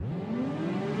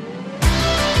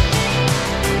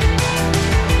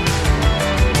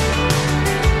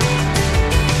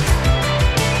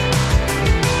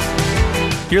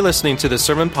You're listening to the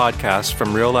Sermon Podcast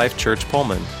from Real Life Church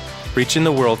Pullman, reaching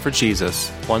the world for Jesus,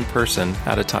 one person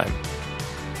at a time.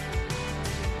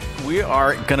 We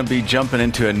are going to be jumping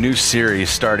into a new series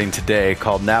starting today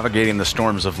called Navigating the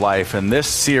Storms of Life. And this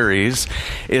series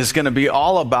is going to be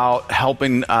all about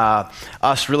helping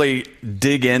us really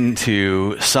dig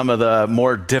into some of the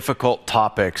more difficult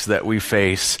topics that we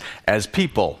face as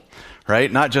people. Right?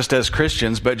 Not just as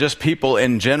Christians, but just people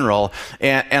in general.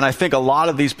 And I think a lot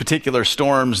of these particular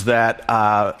storms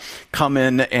that come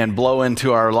in and blow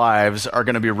into our lives are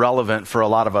going to be relevant for a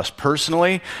lot of us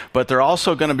personally, but they're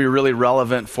also going to be really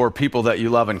relevant for people that you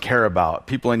love and care about,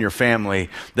 people in your family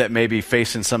that may be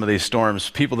facing some of these storms,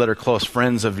 people that are close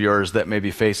friends of yours that may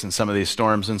be facing some of these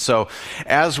storms. And so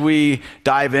as we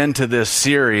dive into this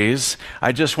series,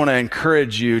 I just want to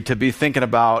encourage you to be thinking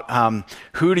about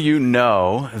who do you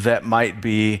know that might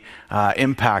be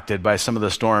impacted by some of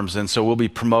the storms. And so we'll be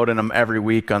promoting them every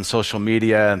week on social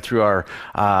media and through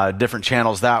our different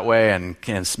channels that way, and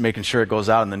making sure it goes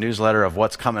out in the newsletter of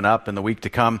what's coming up in the week to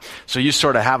come. So you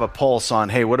sort of have a pulse on,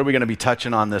 hey, what are we going to be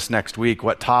touching on this next week?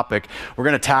 What topic? We're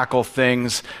going to tackle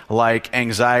things like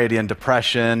anxiety and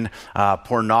depression,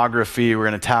 pornography. We're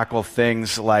going to tackle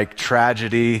things like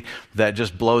tragedy that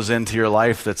just blows into your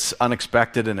life that's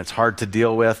unexpected and it's hard to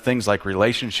deal with, things like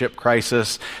relationship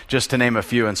crisis, just to name a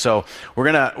few. And so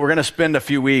we're gonna spend a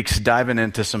few weeks diving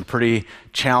into some pretty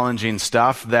challenging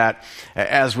stuff that,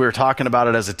 as we were talking about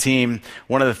it as a team,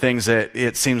 one of the things that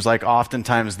it seems like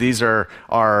oftentimes these are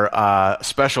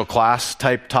special class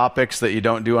type topics that you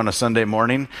don't do on a Sunday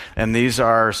morning, and these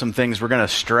are some things we're going to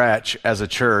stretch as a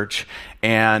church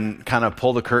and kind of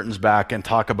pull the curtains back and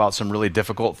talk about some really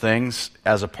difficult things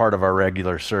as a part of our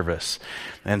regular service.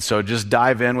 And so just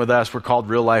dive in with us. We're called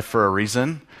Real Life for a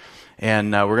reason.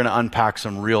 And we're going to unpack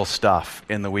some real stuff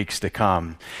in the weeks to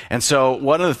come. And so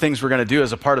one of the things we're going to do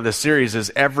as a part of this series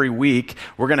is every week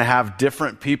we're going to have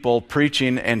different people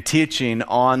preaching and teaching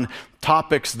on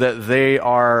topics that they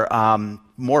are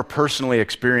more personally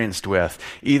experienced with,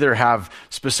 either have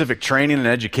specific training and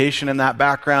education in that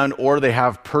background, or they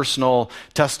have personal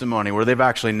testimony where they've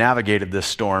actually navigated this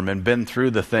storm and been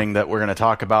through the thing that we're going to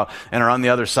talk about and are on the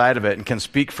other side of it and can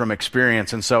speak from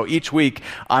experience. And so each week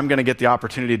I'm going to get the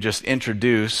opportunity to just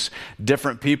introduce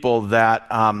different people that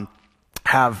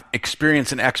have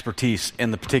experience and expertise in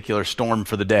the particular storm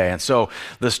for the day. And so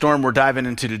the storm we're diving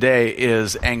into today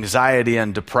is anxiety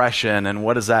and depression, and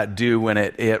what does that do when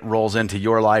it rolls into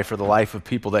your life or the life of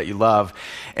people that you love.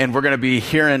 And we're going to be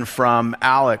hearing from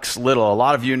Alex Little. A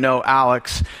lot of you know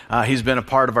Alex. He's been a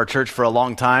part of our church for a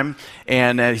long time,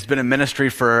 and he's been in ministry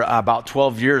for about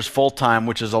 12 years full-time,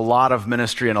 which is a lot of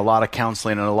ministry and a lot of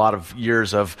counseling and a lot of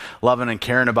years of loving and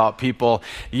caring about people.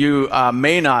 You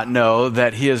may not know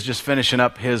that he has just finished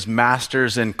up his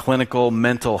master's in clinical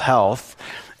mental health,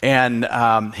 and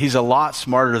he's a lot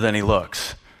smarter than he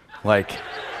looks. Like,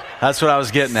 that's what I was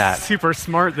getting at. Super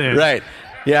smart then. Right.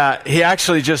 Yeah, he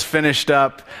actually just finished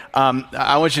up.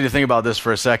 I want you to think about this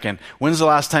for a second. When's the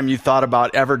last time you thought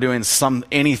about ever doing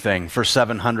anything for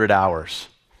 700 hours?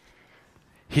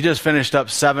 He just finished up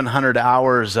 700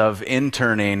 hours of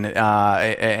interning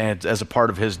as a part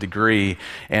of his degree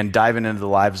and diving into the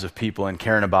lives of people and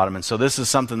caring about them. And so this is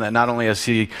something that not only has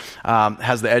he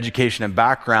has the education and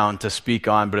background to speak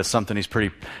on, but it's something he's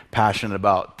pretty passionate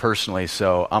about personally.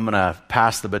 So I'm going to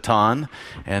pass the baton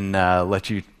and let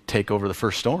you take over the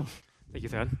first storm. Thank you,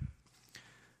 Thad.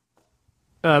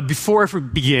 Before I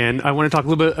begin, I want to talk a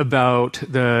little bit about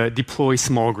the Deploy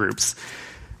small groups.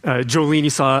 Jolene,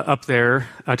 you saw up there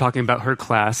talking about her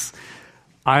class.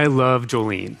 I love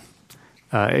Jolene.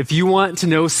 If you want to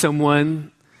know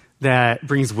someone that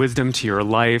brings wisdom to your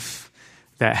life,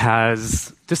 that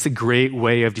has just a great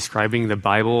way of describing the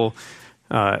Bible,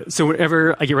 so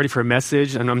whenever I get ready for a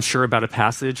message and I'm sure about a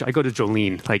passage, I go to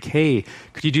Jolene, like, hey,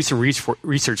 could you do some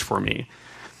research for me?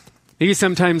 Maybe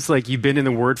sometimes like you've been in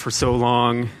the Word for so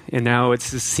long and now it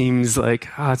just seems like,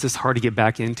 it's just hard to get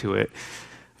back into it.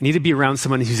 I need to be around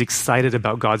someone who's excited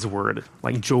about God's Word.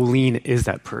 Like Jolene is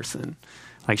that person.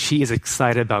 Like she is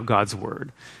excited about God's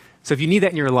Word. So if you need that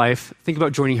in your life, think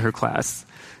about joining her class.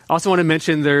 I also want to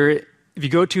mention there, if you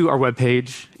go to our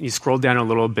webpage and you scroll down a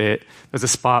little bit, there's a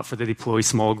spot for the Deploy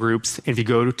small groups. And if you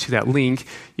go to that link,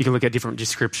 you can look at different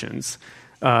descriptions.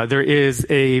 There is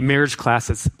a marriage class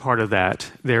that's part of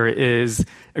that. There is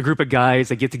a group of guys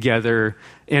that get together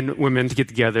and women to get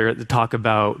together to talk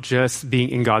about just being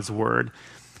in God's Word.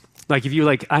 Like if you're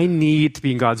like, I need to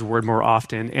be in God's Word more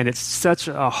often, and it's such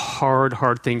a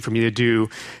hard thing for me to do,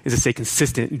 is to stay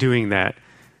consistent doing that.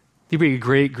 It'd be a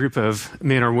great group of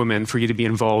men or women for you to be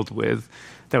involved with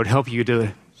that would help you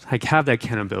to like have that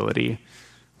accountability.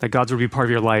 that God's will be part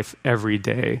of your life every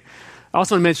day. I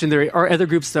also want to mention there are other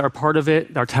groups that are part of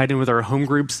it, that are tied in with our home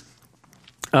groups.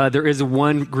 There is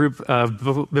one group of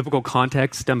biblical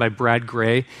context done by Brad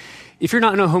Gray. If you're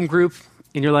not in a home group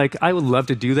and you're like, I would love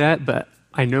to do that, but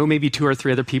I know maybe 2 or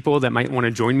 3 other people that might want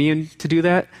to join me in to do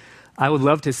that, I would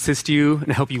love to assist you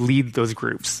and help you lead those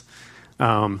groups.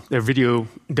 They're video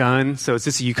done, so it's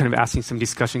just you kind of asking some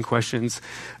discussion questions.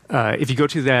 If you go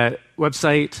to that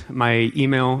website, my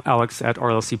email,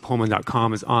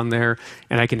 alex@rlcpullman.com, is on there,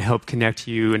 and I can help connect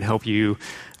you and help you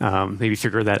maybe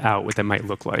figure that out, what that might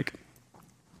look like.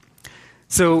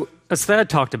 So as Thad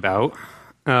talked about,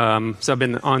 so I've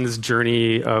been on this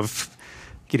journey of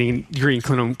getting a degree in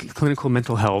clinical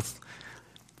mental health.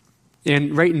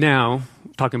 And right now,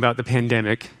 talking about the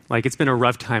pandemic, like it's been a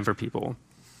rough time for people.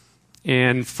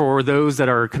 And for those that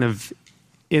are kind of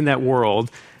in that world,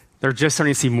 they're just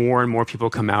starting to see more and more people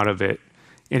come out of it.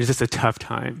 And it's just a tough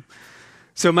time.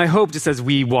 So my hope, just as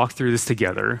we walk through this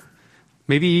together,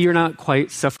 maybe you're not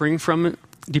quite suffering from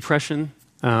depression.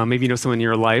 Maybe you know someone in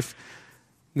your life.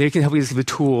 They can help you with the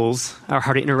tools or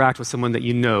how to interact with someone that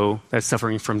you know that's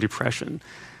suffering from depression.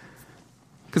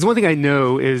 Because one thing I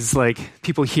know is like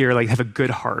people here like have a good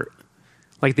heart.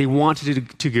 Like they want to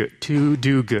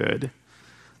do good.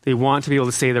 They want to be able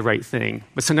to say the right thing.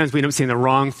 But sometimes we end up saying the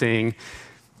wrong thing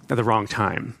at the wrong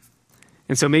time.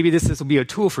 And so maybe this will be a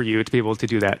tool for you to be able to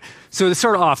do that. So to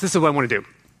start off, this is what I want to do.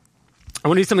 I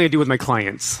want to do something I do with my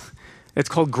clients. It's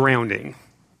called grounding.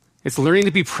 It's learning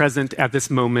to be present at this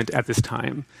moment, at this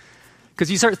time. Because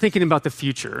you start thinking about the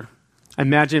future.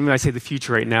 Imagine when I say the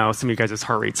future right now, some of you guys'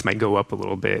 heart rates might go up a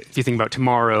little bit. If you think about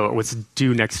tomorrow or what's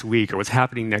due next week or what's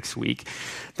happening next week,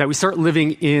 that we start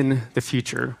living in the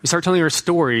future. We start telling our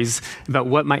stories about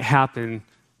what might happen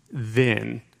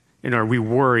then, and we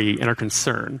worry and our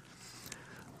concern.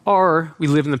 Or we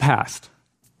live in the past.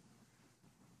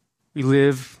 We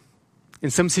live in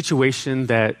some situation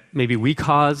that maybe we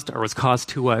caused or was caused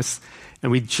to us,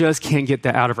 and we just can't get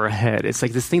that out of our head. It's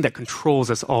like this thing that controls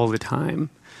us all the time.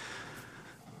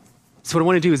 So what I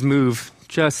want to do is move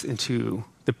just into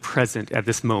the present at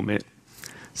this moment.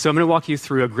 So I'm going to walk you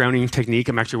through a grounding technique.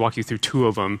 I'm actually walking you through 2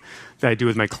 of them that I do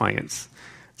with my clients.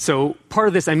 So part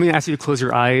of this, I'm going to ask you to close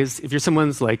your eyes. If you're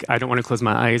someone's like, I don't want to close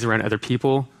my eyes around other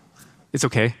people, it's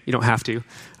okay. You don't have to.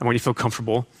 I want you to feel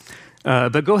comfortable.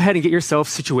 But go ahead and get yourself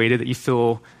situated that you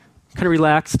feel kind of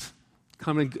relaxed,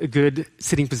 kind of a good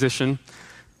sitting position,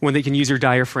 one that you can use your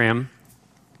diaphragm.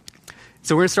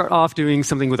 So we're going to start off doing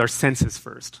something with our senses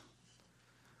first.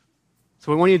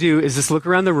 So what I want you to do is just look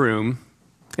around the room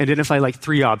and identify like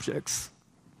 3 objects.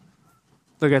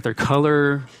 Look at their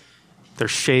color, their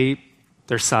shape,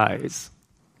 their size.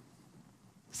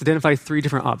 Just identify 3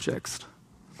 different objects.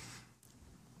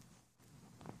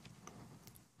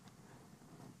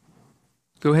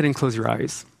 Go ahead and close your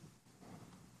eyes.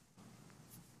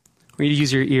 When you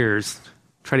use your ears,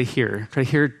 try to hear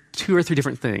 2 or 3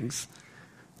 different things.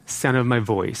 The sound of my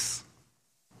voice.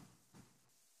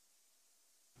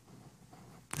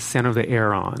 The sound of the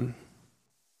air on.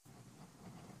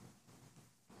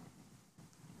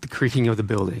 The creaking of the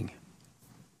building.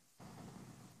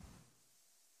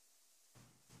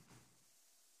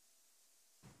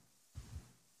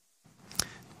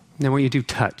 Now when you do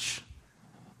touch,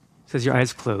 it says your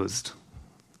eyes closed.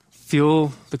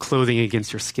 Feel the clothing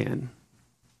against your skin.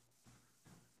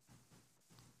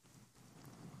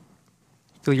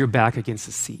 Feel your back against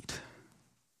the seat.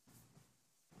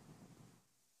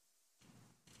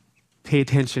 Pay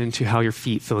attention to how your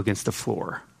feet feel against the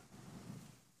floor.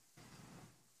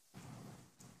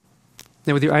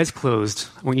 Now, with your eyes closed,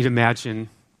 I want you to imagine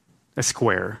a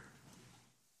square.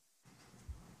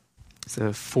 It's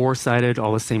a 4-sided,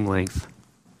 all the same length.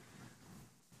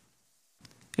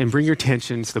 And bring your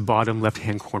attention to the bottom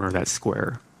left-hand corner of that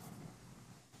square.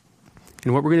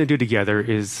 And what we're going to do together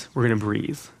is we're going to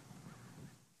breathe.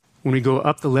 When we go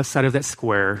up the left side of that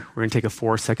square, we're going to take a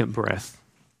 4-second breath.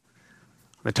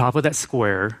 On the top of that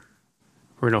square,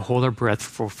 we're going to hold our breath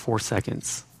for 4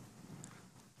 seconds.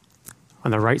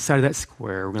 On the right side of that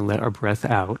square, we're going to let our breath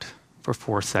out for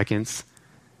 4 seconds.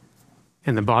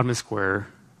 And the bottom of the square,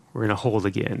 we're going to hold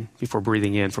again before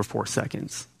breathing in for 4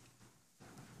 seconds.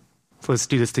 So let's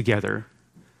do this together.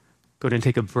 Go ahead and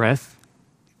take a breath.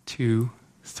 2,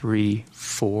 3,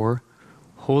 4.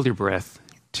 Hold your breath.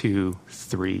 2,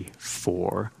 3,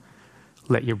 4.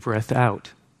 Let your breath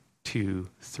out. 2,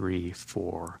 3,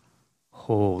 4.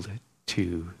 Hold.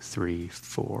 2, 3,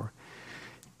 4.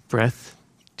 Breath.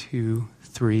 2,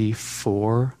 3,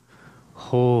 4.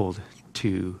 Hold.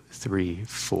 2, 3,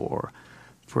 4.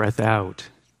 Breath out.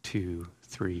 2,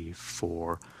 3,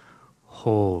 4.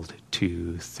 Hold,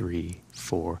 2, 3,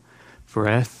 4.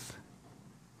 Breath.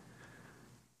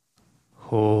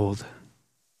 Hold.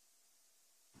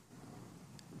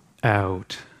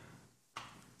 Out.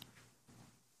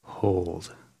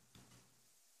 Hold.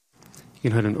 You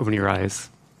can go ahead and open your eyes.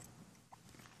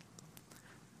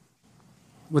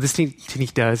 What this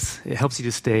technique does, it helps you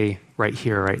to stay right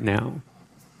here, right now.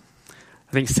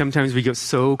 I think sometimes we get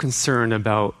so concerned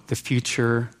about the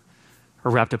future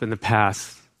or wrapped up in the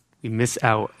past, we miss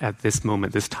out at this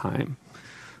moment, this time.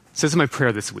 So this is my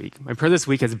prayer this week. My prayer this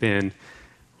week has been,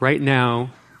 right now,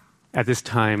 at this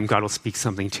time, God will speak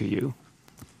something to you.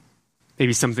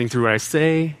 Maybe something through what I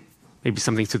say, maybe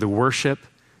something through the worship.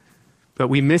 But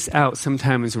we miss out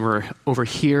sometimes when we're over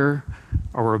here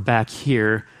or we're back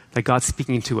here, that God's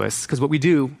speaking to us. Because what we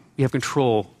do, we have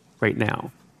control right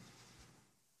now.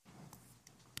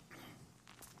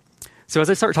 So as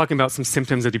I start talking about some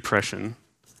symptoms of depression,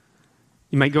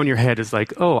 you might go in your head as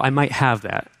like, oh, I might have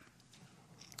that.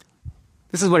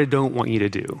 This is what I don't want you to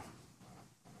do.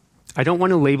 I don't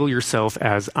want to label yourself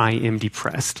as I am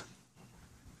depressed.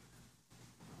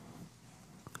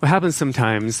 What happens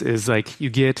sometimes is like you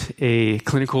get a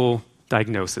clinical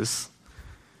diagnosis,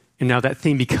 and now that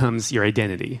thing becomes your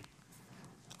identity.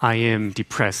 I am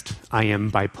depressed. I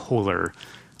am bipolar.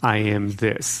 I am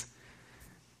this.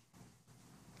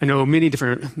 I know many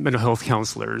different mental health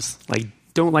counselors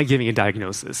don't like giving a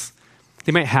diagnosis.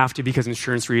 They might have to because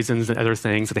insurance reasons and other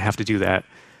things that they have to do that.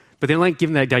 But they don't like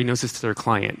giving that diagnosis to their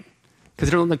client because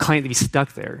they don't want the client to be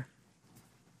stuck there.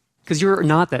 Because you're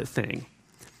not that thing.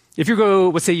 If you go,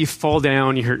 let's say you fall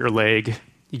down, you hurt your leg,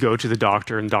 you go to the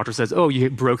doctor, and the doctor says, oh, you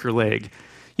broke your leg.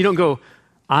 You don't go,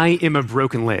 I am a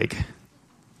broken leg.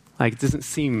 It doesn't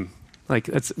seem like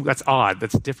that's odd,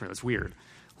 that's different, that's weird.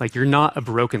 You're not a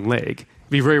broken leg.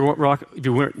 If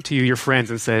you went to your friends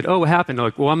and said, oh, what happened? They're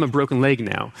like, well, I'm a broken leg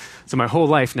now. So my whole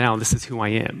life now, this is who I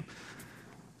am.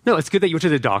 No, it's good that you went to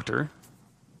the doctor.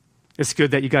 It's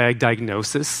good that you got a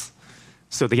diagnosis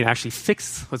so they can actually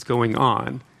fix what's going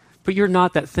on. But you're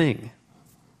not that thing.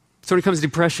 So when it comes to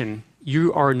depression,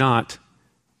 you are not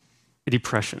a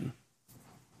depression.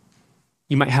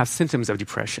 You might have symptoms of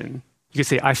depression. You could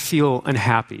say, I feel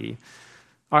unhappy,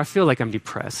 or I feel like I'm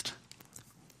depressed.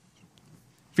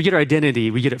 If we get our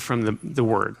identity, we get it from the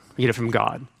Word. We get it from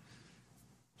God.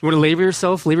 You want to label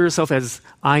yourself as,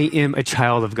 I am a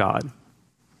child of God.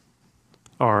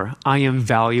 Or, I am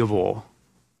valuable.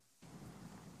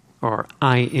 Or,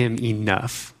 I am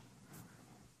enough.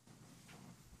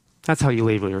 That's how you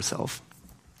label yourself.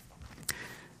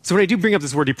 So when I do bring up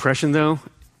this word depression, though,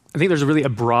 I think there's really a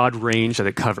broad range that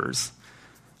it covers.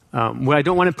 What I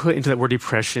don't want to put into that word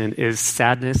depression is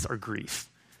sadness or grief.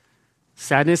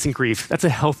 Sadness and grief, that's a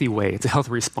healthy way. It's a healthy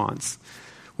response.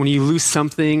 When you lose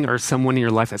something or someone in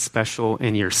your life that's special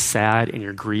and you're sad and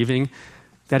you're grieving,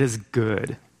 that is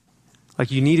good.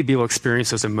 You need to be able to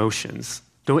experience those emotions.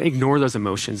 Don't ignore those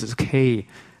emotions. It's okay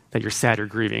that you're sad or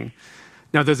grieving.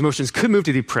 Now, those emotions could move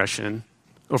to depression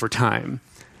over time.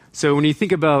 So when you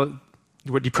think about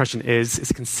what depression is,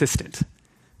 it's consistent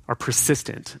or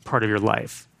persistent part of your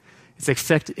life. It's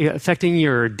affecting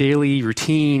your daily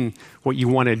routine, what you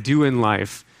want to do in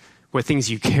life, what things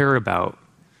you care about.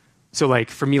 So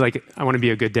for me, I want to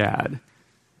be a good dad.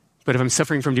 But if I'm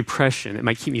suffering from depression, it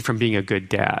might keep me from being a good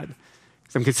dad.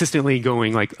 So I'm consistently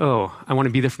going oh, I want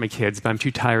to be there for my kids, but I'm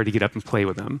too tired to get up and play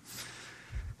with them.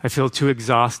 I feel too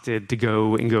exhausted to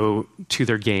go to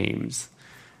their games.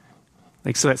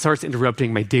 So that starts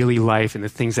interrupting my daily life and the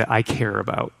things that I care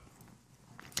about.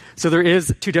 So there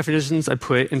is 2 definitions I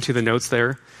put into the notes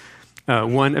there.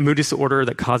 One, a mood disorder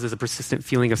that causes a persistent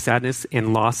feeling of sadness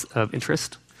and loss of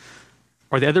interest.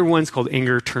 Or the other one's called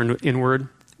anger turned inward.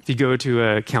 If you go to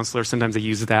a counselor, sometimes they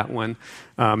use that one.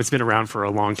 It's been around for a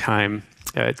long time.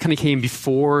 It kind of came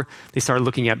before they started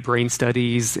looking at brain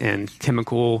studies and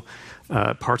chemical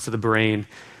parts of the brain.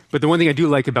 But the one thing I do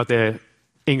like about the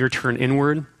anger turned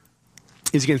inward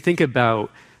is you can think about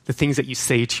the things that you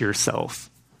say to yourself.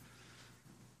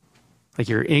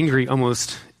 You're angry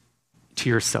almost to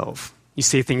yourself. You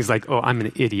say things like, oh, I'm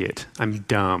an idiot. I'm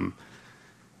dumb.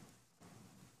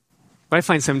 What I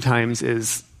find sometimes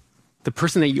is the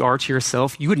person that you are to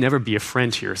yourself, you would never be a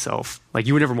friend to yourself.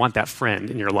 You would never want that friend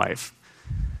in your life.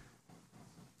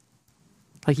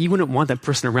 You wouldn't want that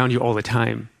person around you all the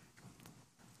time.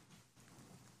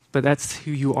 But that's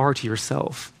who you are to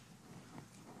yourself.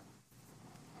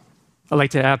 I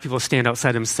like to have people stand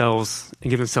outside themselves and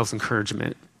give themselves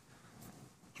encouragement.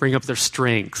 Bring up their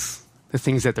strengths, the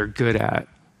things that they're good at.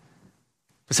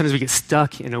 But sometimes we get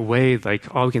stuck in a way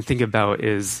all we can think about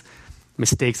is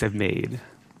mistakes I've made,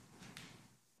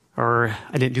 or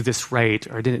I didn't do this right,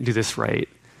 or I didn't do this right.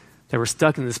 That we're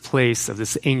stuck in this place of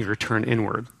this anger turned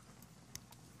inward.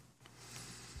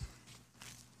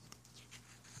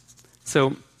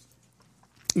 So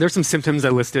there's some symptoms I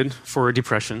listed for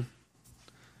depression.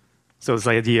 So it's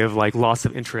the idea of like loss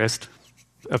of interest,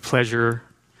 of pleasure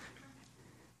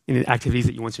in activities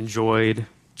that you once enjoyed,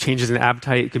 changes in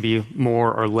appetite, it could be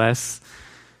more or less,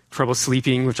 trouble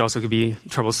sleeping, which also could be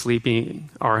trouble sleeping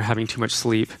or having too much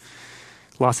sleep,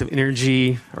 loss of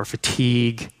energy or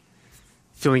fatigue,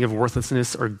 feeling of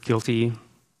worthlessness or guilty,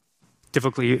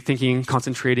 difficulty thinking,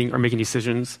 concentrating, or making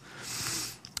decisions.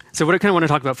 So what I kind of want to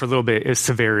talk about for a little bit is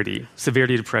severity of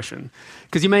depression.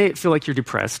 Because you may feel like you're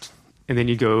depressed, and then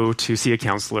you go to see a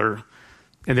counselor,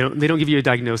 and they don't give you a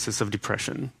diagnosis of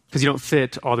depression, because you don't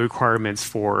fit all the requirements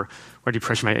for what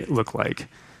depression might look like.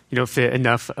 You don't fit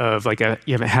enough of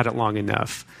you haven't had it long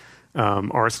enough,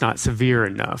 or it's not severe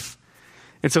enough.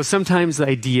 And so sometimes the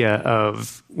idea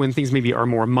of when things maybe are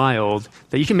more mild,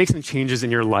 that you can make some changes in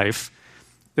your life.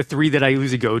 The three that I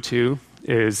usually go to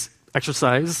is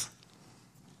exercise,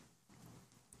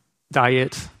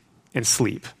 diet, and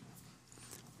sleep.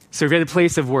 So if you're at a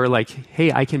place of where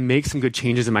hey, I can make some good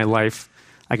changes in my life,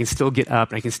 I can still get up,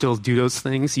 and I can still do those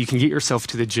things. You can get yourself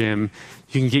to the gym,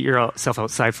 you can get yourself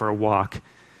outside for a walk,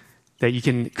 that you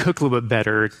can cook a little bit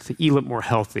better, to eat a little more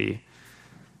healthy.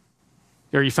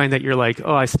 Or you find that you're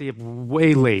I stay up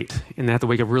way late, and I have to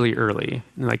wake up really early.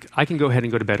 And I can go ahead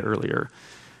and go to bed earlier.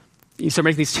 You start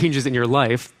making these changes in your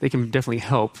life, they can definitely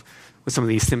help with some of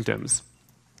these symptoms.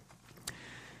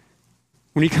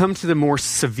 When you come to the more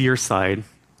severe side,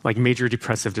 like major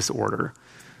depressive disorder,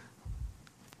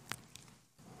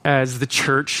 as the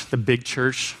church, the big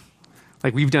church,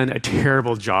 we've done a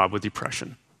terrible job with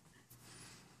depression.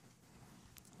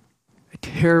 A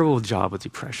terrible job with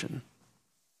depression.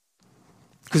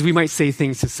 Because we might say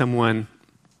things to someone,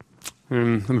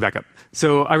 let me back up.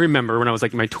 So I remember when I was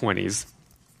in my 20s,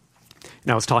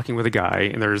 and I was talking with a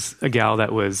guy, and there's a gal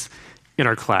that was in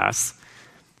our class,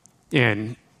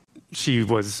 and she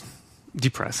was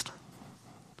depressed.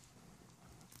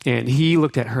 And he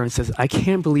looked at her and says, I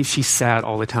can't believe she's sad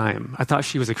all the time. I thought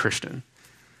she was a Christian.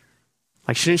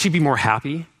 Shouldn't she be more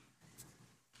happy?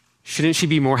 Shouldn't she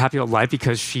be more happy about life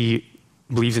because she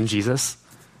believes in Jesus?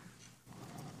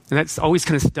 And that's always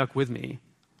kind of stuck with me.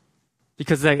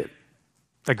 Because that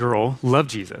girl loved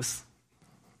Jesus.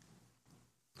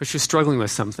 But she was struggling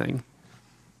with something.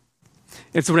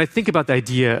 And so when I think about the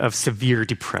idea of severe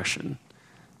depression,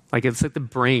 it's like the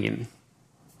brain.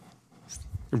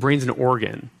 Your brain's an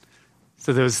organ.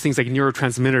 So those things like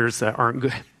neurotransmitters that aren't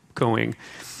going.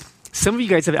 Some of you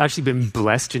guys have actually been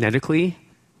blessed genetically.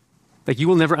 You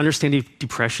will never understand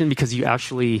depression because you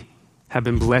actually have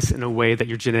been blessed in a way that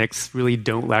your genetics really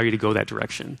don't allow you to go that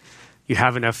direction. You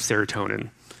have enough serotonin.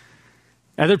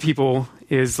 Other people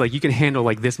is you can handle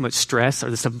this much stress or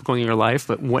this stuff going in your life,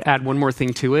 but add one more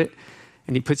thing to it,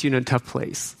 and it puts you in a tough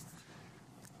place.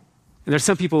 And there's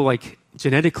some people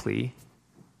genetically,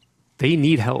 they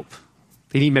need help.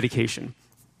 They need medication.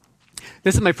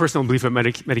 This is my personal belief of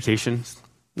medication,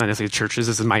 not necessarily churches,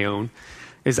 this is my own,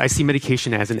 is I see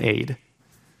medication as an aid.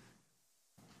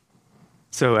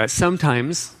 So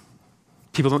sometimes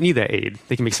people don't need that aid.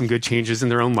 They can make some good changes in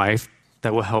their own life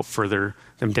that will help further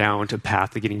them down to a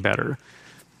path to getting better.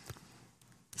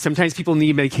 Sometimes people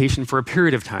need medication for a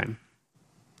period of time.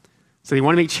 So they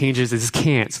want to make changes, they just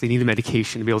can't, so they need the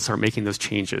medication to be able to start making those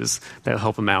changes that will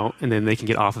help them out, and then they can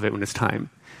get off of it when it's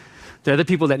time. There are other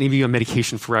people that need to be on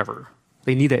medication forever.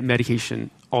 They need that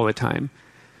medication all the time.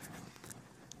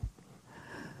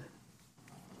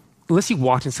 Unless you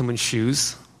walked in someone's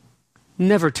shoes,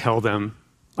 never tell them,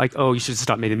 oh, you should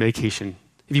stop taking medication.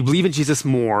 If you believe in Jesus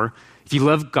more, if you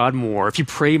love God more, if you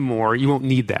pray more, you won't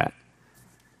need that.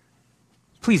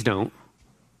 Please don't.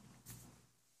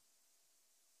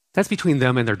 That's between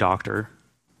them and their doctor,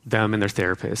 them and their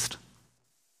therapist.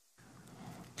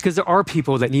 Because there are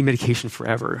people that need medication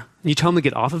forever. And you tell them to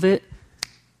get off of it,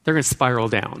 they're going to spiral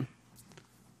down.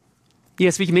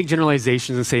 Yes, we can make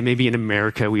generalizations and say maybe in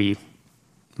America we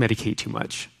medicate too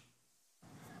much.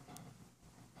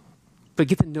 But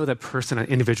get to know that person on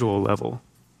an individual level.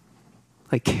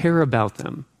 Care about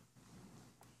them.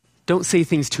 Don't say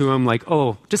things to them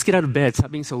oh, just get out of bed, stop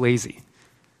being so lazy.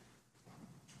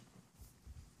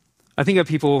 I think of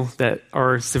people that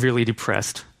are severely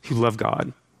depressed who love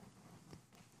God.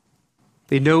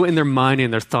 They know in their mind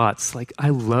and their thoughts, I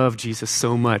love Jesus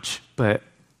so much, but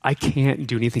I can't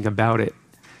do anything about it.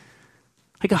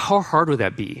 How hard would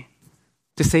that be?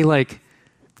 To say,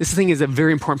 this thing is a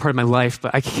very important part of my life,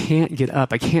 but I can't get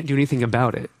up. I can't do anything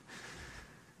about it.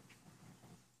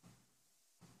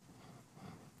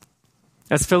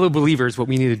 As fellow believers, what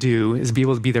we need to do is be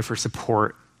able to be there for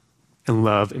support and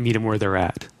love and meet them where they're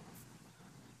at.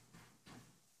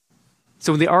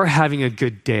 So when they are having a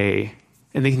good day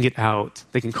and they can get out,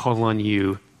 they can call on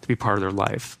you to be part of their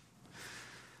life.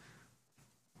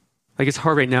 Like, it's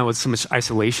hard right now with so much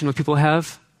isolation what people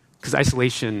have, because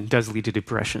isolation does lead to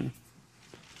depression.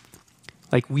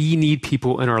 Like, we need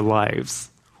people in our lives.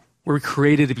 We're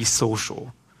created to be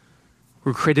social.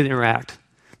 We're created to interact.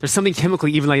 There's something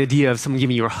chemically, even the idea of someone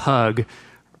giving you a hug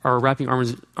or wrapping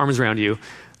arms around you.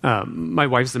 My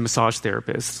wife's a massage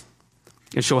therapist,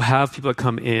 and she'll have people that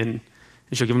come in,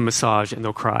 and she'll give them a massage, and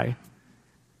they'll cry.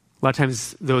 A lot of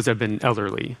times, those have been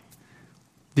elderly,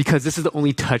 because this is the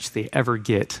only touch they ever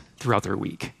get throughout their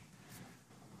week.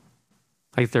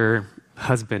 Like their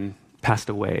husband passed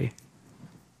away.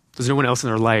 There's no one else in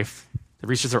their life that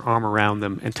reaches their arm around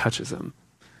them and touches them.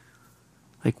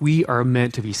 Like, we are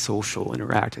meant to be social,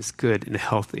 interact, as good and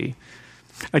healthy.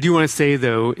 I do want to say,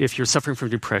 though, if you're suffering from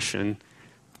depression,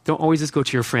 don't always just go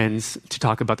to your friends to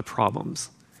talk about the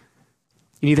problems.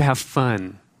 You need to have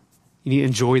fun. You need to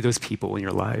enjoy those people in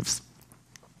your lives.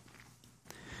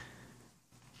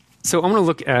 So I want to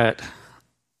look at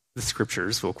the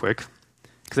scriptures real quick,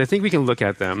 because I think we can look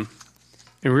at them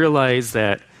and realize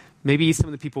that maybe some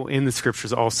of the people in the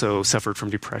scriptures also suffered from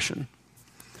depression.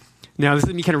 Now, this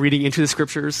is me kind of reading into the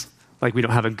scriptures. Like, we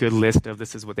don't have a good list of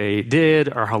this is what they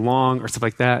did or how long or stuff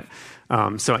like that.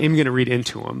 So I'm going to read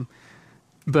into them.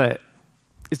 But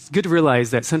it's good to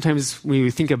realize that sometimes when we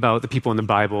think about the people in the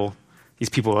Bible, these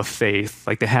people of faith,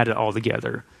 like they had it all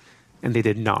together, and they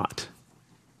did not.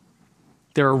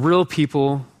 There are real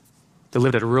people that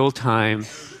lived at a real time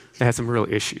that had some real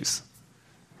issues.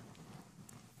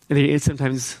 And they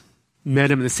sometimes met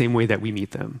them in the same way that we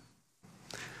meet them.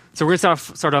 So we're going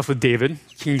to start off with David,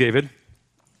 King David.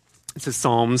 It says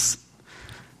Psalms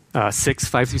 6,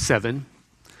 5 through 7.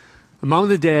 Among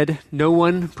the dead, no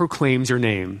one proclaims your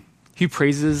name. He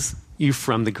praises you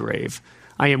from the grave.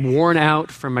 I am worn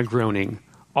out from my groaning.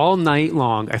 All night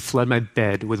long I flood my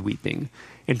bed with weeping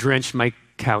and drench my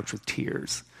couch with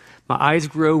tears. My eyes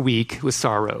grow weak with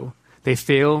sorrow. They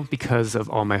fail because of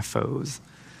all my foes.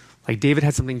 Like, David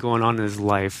had something going on in his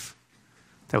life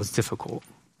that was difficult.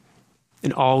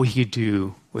 And all he could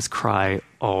do was cry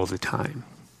all the time.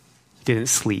 He didn't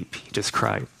sleep. He just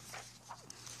cried.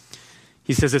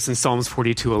 He says this in Psalms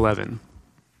 42:11.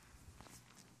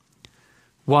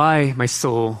 Why, my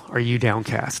soul, are you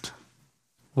downcast?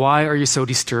 Why are you so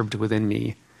disturbed within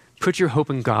me? Put your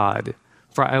hope in God,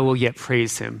 for I will yet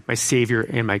praise him, my Savior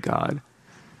and my God.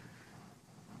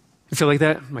 You feel like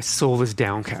that? My soul is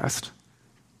downcast.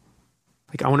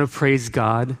 Like, I want to praise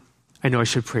God. I know I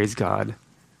should praise God.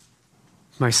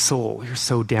 My soul, you're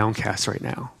so downcast right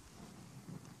now.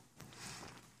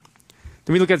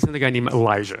 Then we look at another guy named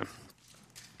Elijah.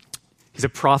 He's a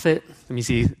prophet. That means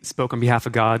he spoke on behalf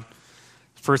of God.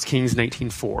 1 Kings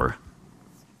 19:4.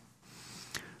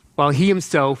 While he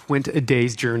himself went a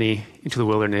day's journey into the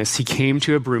wilderness, he came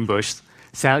to a broom bush,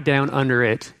 sat down under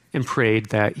it, and prayed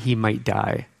that he might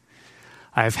die.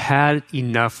 I have had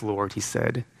enough, Lord, he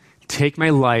said. Take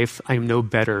my life. I am no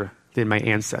better than my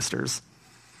ancestors.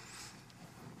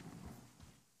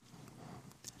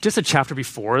 Just a chapter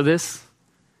before this,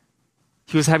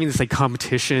 he was having this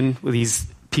competition with these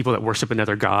people that worship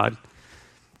another god.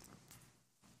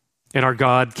 And our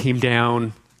God came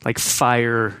down like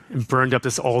fire and burned up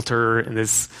this altar and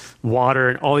this water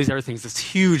and all these other things, this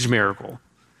huge miracle,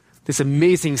 this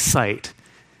amazing sight.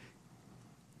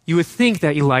 You would think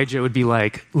that Elijah would be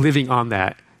like living on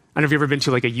that. I don't know if you've ever been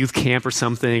to like a youth camp or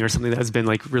something that has been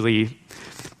like really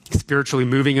spiritually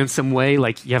moving in some way.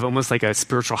 Like you have almost like a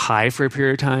spiritual high for a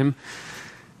period of time.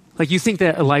 Like you think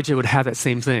that Elijah would have that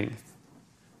same thing,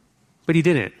 but he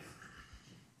didn't.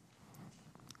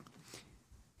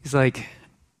 He's like,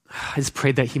 I just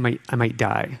prayed that I might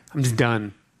die. I'm just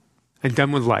done. I'm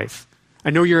done with life. I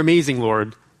know you're amazing,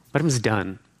 Lord, but I'm just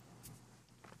done.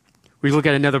 We look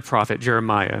at another prophet,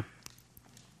 Jeremiah.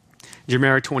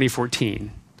 Jeremiah 20:14.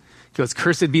 He goes,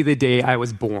 cursed be the day I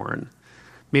was born.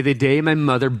 May the day my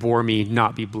mother bore me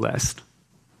not be blessed.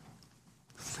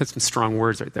 That's some strong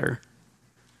words right there.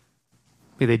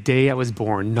 May the day I was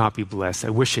born not be blessed. I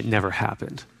wish it never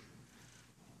happened.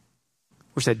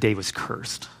 I wish that day was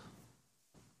cursed.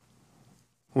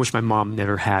 I wish my mom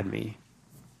never had me.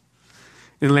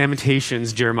 In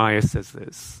Lamentations, Jeremiah says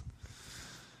this.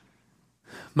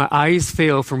 My eyes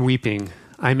fail from weeping.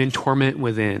 I'm in torment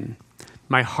within.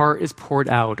 My heart is poured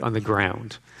out on the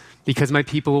ground because my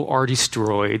people are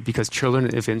destroyed, because children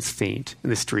and infants faint in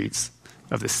the streets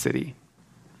of the city.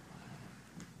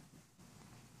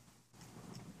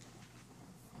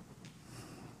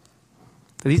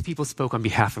 These people spoke on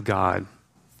behalf of God.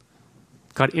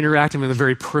 God interacted with them in a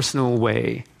very personal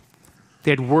way.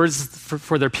 They had words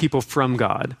for their people from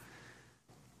God.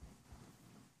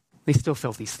 They still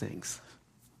felt these things.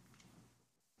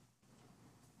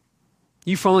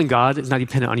 You following God is not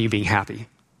dependent on you being happy.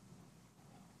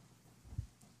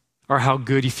 Or how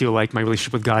good you feel like my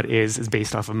relationship with God is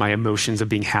based off of my emotions of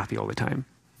being happy all the time.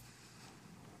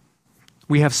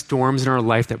 We have storms in our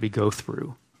life that we go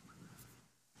through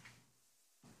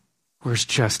where it's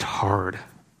just hard.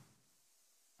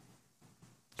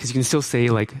 Because you can still say,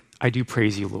 like, I do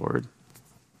praise you, Lord.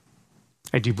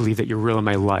 I do believe that you're real in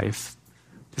my life.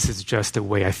 This is just the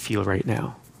way I feel right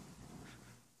now.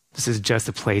 This is just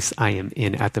the place I am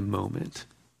in at the moment.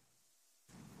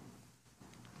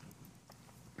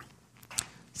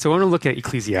 So I want to look at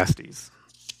Ecclesiastes.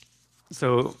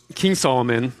 So King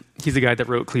Solomon, he's the guy that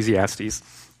wrote Ecclesiastes.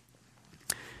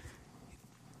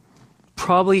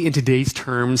 Probably in today's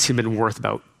terms, he'd been worth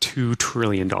about $2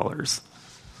 trillion.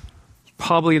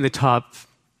 Probably in the top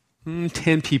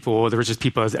 10 people, the richest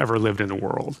people that's ever lived in the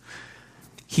world.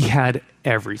 He had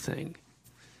everything.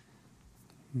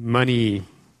 Money,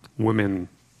 women,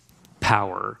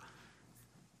 power.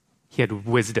 He had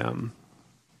wisdom.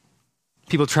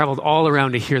 People traveled all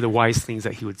around to hear the wise things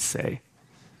that he would say,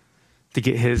 to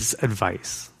get his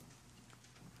advice.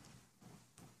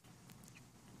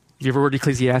 If you ever read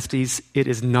Ecclesiastes, it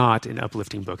is not an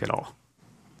uplifting book at all.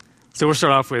 So we'll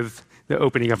start off with the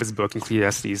opening of his book,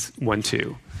 Ecclesiastes 1:2.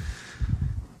 He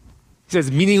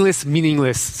says, meaningless,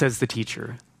 meaningless, says the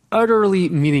teacher. Utterly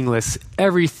meaningless.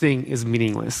 Everything is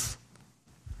meaningless.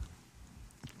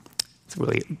 It's a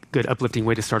really good uplifting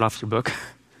way to start off your book.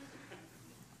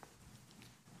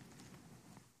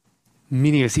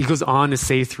 Meaningless. He goes on to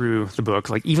say through the book,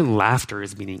 like, even laughter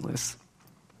is meaningless.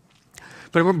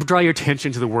 But I want to draw your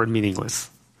attention to the word meaningless.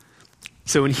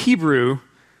 So in Hebrew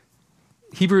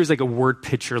is like a word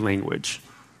picture language.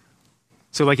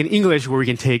 So like in English, where we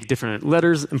can take different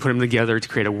letters and put them together to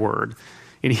create a word.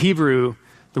 In Hebrew,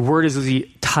 the word is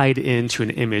usually tied into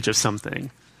an image of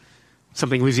something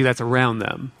usually that's around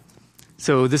them.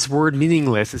 So this word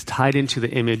meaningless is tied into the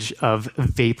image of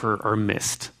vapor or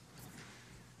mist.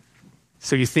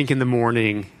 So you think in the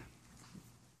morning,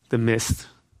 the mist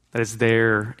that is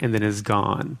there and then is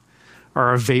gone.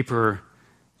 Or a vapor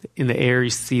in the air, you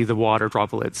see the water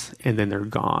droplets and then they're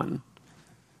gone.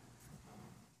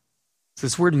 So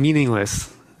this word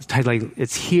meaningless is tied like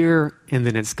it's here and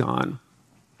then it's gone.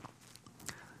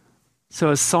 So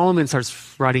as Solomon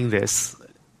starts writing this,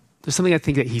 there's something I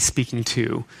think that he's speaking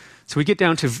to. So we get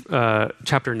down to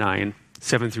chapter 9,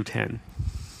 7 through 10.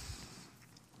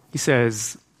 He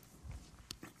says,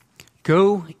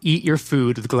 go eat your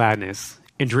food with gladness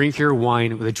and drink your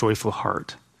wine with a joyful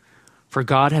heart. For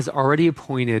God has already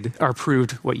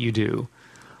approved what you do.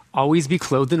 Always be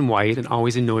clothed in white and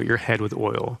always anoint your head with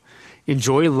oil.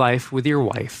 Enjoy life with your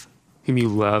wife, whom you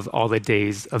love all the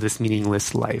days of this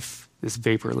meaningless life, this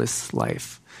vaporless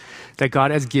life, that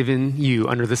God has given you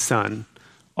under the sun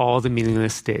all the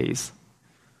meaningless days.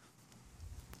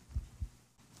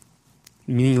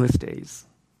 Meaningless days.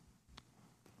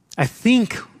 I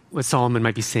think what Solomon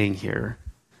might be saying here.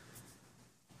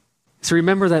 So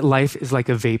remember that life is like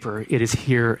a vapor. It is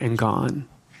here and gone.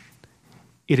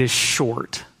 It is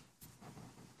short.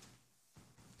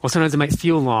 Well, sometimes it might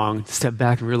feel long to step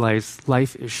back and realize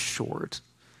life is short.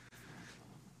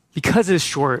 Because it is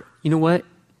short, you know what?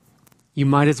 You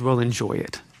might as well enjoy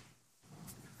it.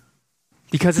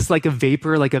 Because it's like a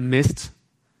vapor, like a mist.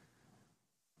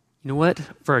 You know what?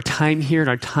 For our time here and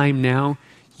our time now,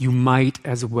 you might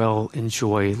as well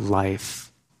enjoy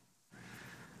life.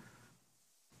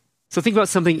 So think about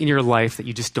something in your life that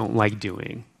you just don't like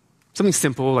doing. Something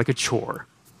simple like a chore.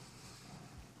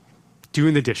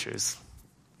 Doing the dishes,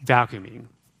 vacuuming,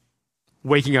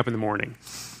 waking up in the morning.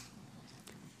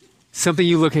 Something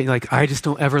you look at like, I just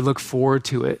don't ever look forward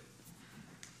to it.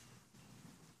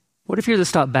 What if you were to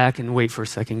stop back and wait for a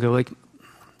second and go like,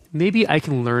 maybe I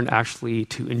can learn actually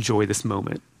to enjoy this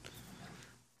moment.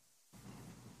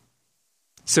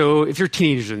 So if you're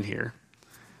teenagers in here,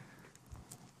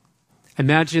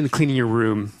 imagine cleaning your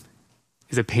room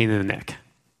is a pain in the neck,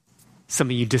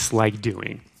 something you dislike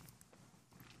doing.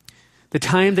 The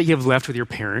time that you have left with your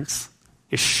parents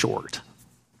is short.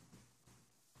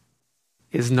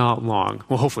 Is not long.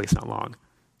 Well, hopefully it's not long.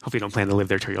 Hopefully you don't plan to live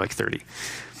there till you're like 30.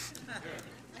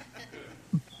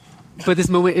 But this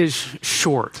moment is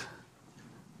short.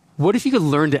 What if you could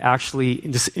learn to actually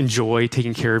just enjoy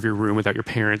taking care of your room without your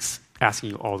parents asking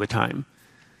you all the time?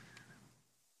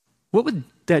 What would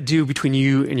that do between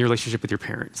you and your relationship with your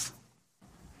parents?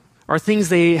 Are things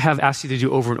they have asked you to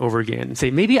do over and over again and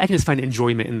say, maybe I can just find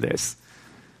enjoyment in this.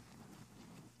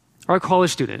 Or a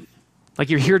college student, like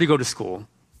you're here to go to school.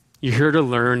 You're here to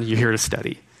learn, you're here to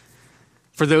study.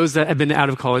 For those that have been out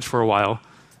of college for a while,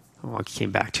 well, I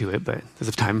came back to it, but there's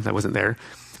a time that wasn't there.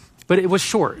 But it was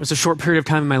short. It was a short period of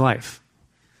time in my life.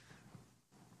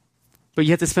 But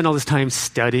you have to spend all this time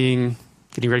studying,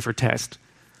 getting ready for a test.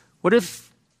 What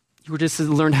if you were just to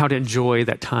learn how to enjoy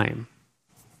that time?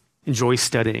 Enjoy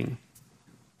studying.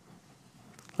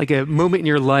 Like a moment in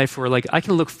your life where like I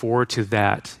can look forward to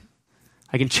that.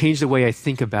 I can change the way I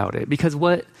think about it. Because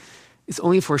what? It's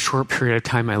only for a short period of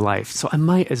time in my life, so I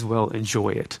might as well enjoy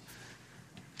it.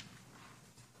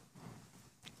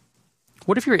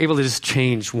 What if you're able to just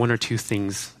change one or two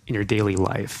things in your daily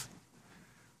life?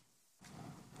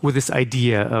 With this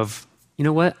idea of, you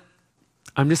know what?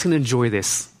 I'm just going to enjoy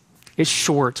this. It's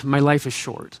short. My life is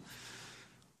short.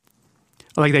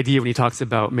 I like the idea when he talks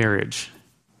about marriage,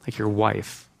 like your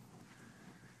wife.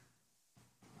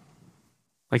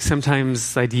 Like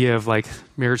sometimes the idea of like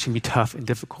marriage can be tough and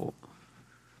difficult.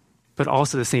 But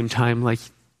also at the same time, like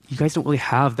you guys don't really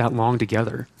have that long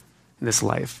together in this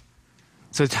life.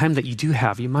 So the time that you do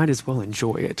have, you might as well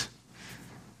enjoy it.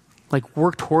 Like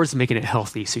work towards making it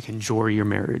healthy so you can enjoy your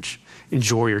marriage,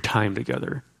 enjoy your time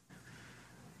together.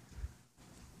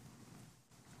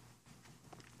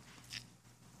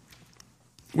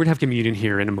 We're going to have communion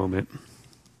here in a moment.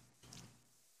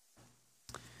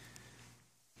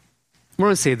 What I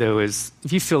want to say, though, is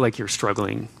if you feel like you're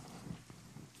struggling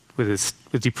with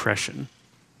depression,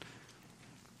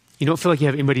 you don't feel like you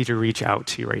have anybody to reach out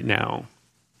to right now,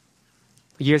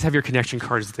 you guys have your connection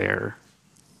cards there.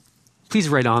 Please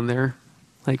write on there.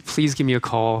 Like, please give me a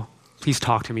call. Please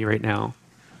talk to me right now.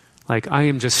 Like, I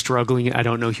am just struggling. I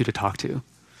don't know who to talk to.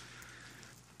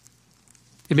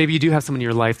 And maybe you do have someone in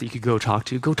your life that you could go talk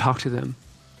to. Go talk to them.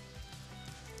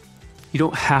 You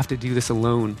don't have to do this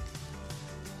alone,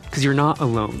 because you're not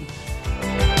alone.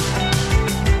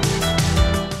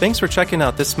 Thanks for checking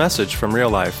out this message from Real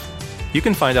Life. You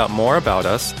can find out more about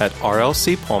us at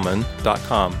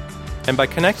rlcpullman.com and by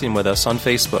connecting with us on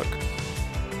Facebook.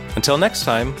 Until next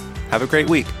time, have a great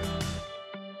week.